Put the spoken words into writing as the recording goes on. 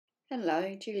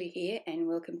Hello, Julie here and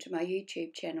welcome to my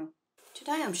YouTube channel.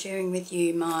 Today I'm sharing with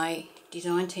you my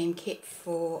design team kit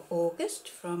for August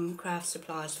from Craft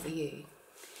Supplies for You.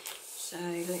 So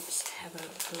let's have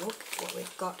a look at what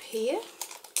we've got here.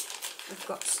 We've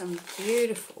got some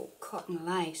beautiful cotton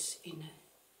lace in a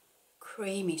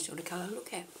creamy sort of colour.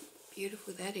 Look how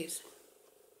beautiful that is.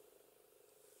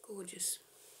 Gorgeous.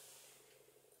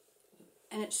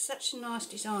 And it's such a nice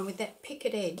design with that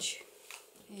picket edge.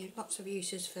 Yeah, lots of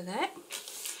uses for that.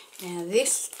 Now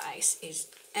this lace is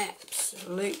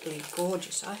absolutely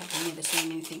gorgeous. I have never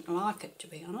seen anything like it, to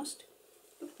be honest.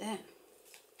 Look at that.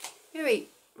 Really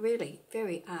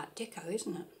very Art Deco,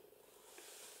 isn't it?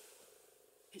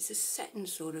 It's a satin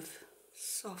sort of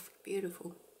soft,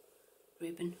 beautiful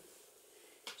ribbon.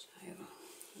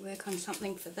 So work on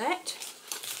something for that.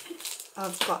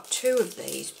 I've got two of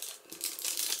these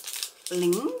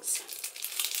blings.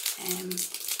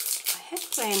 I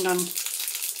had planned on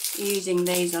using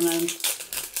these on a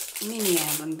mini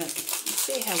album, but we'll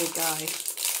see how we go.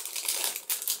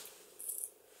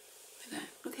 Look at that.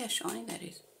 Look how shiny that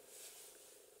is.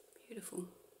 Beautiful.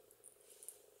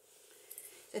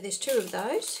 So there's two of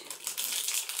those.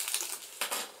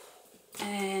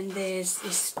 And there's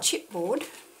this chipboard.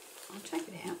 I'll take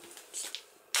it out. It's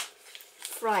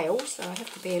frail, so I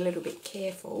have to be a little bit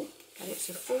careful. But it's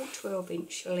a full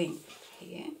 12-inch length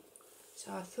here.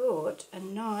 So I thought a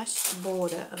nice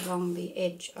border along the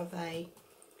edge of a,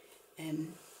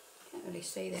 can't really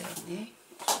see that on there,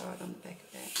 it's right on the back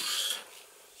of that.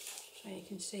 So you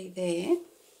can see there,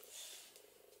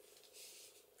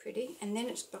 pretty, and then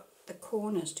it's got the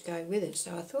corners to go with it.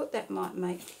 So I thought that might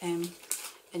make a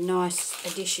nice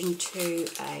addition to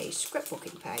a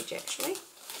scrapbooking page actually.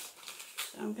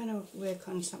 So I'm going to work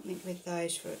on something with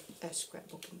those for a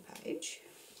scrapbooking page.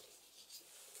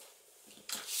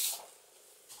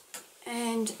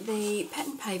 And the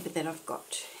pattern paper that I've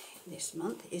got this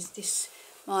month is this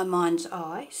My Mind's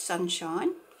Eye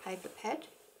Sunshine paper pad.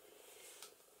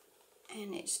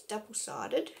 And it's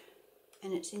double-sided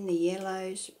and it's in the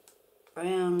yellows,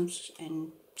 browns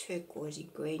and turquoisey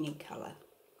greeny colour.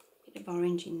 Bit of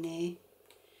orange in there.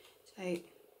 So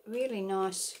really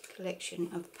nice collection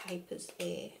of papers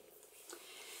there.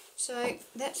 So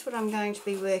that's what I'm going to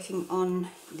be working on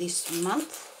this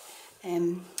month.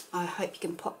 I hope you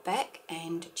can pop back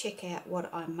and check out what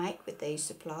I make with these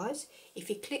supplies. If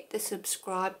you click the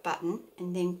subscribe button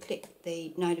and then click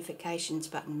the notifications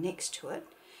button next to it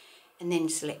and then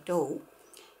select all,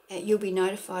 you'll be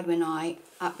notified when I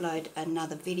upload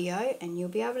another video and you'll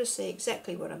be able to see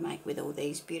exactly what I make with all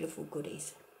these beautiful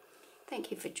goodies.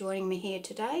 Thank you for joining me here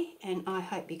today and I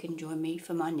hope you can join me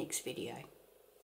for my next video.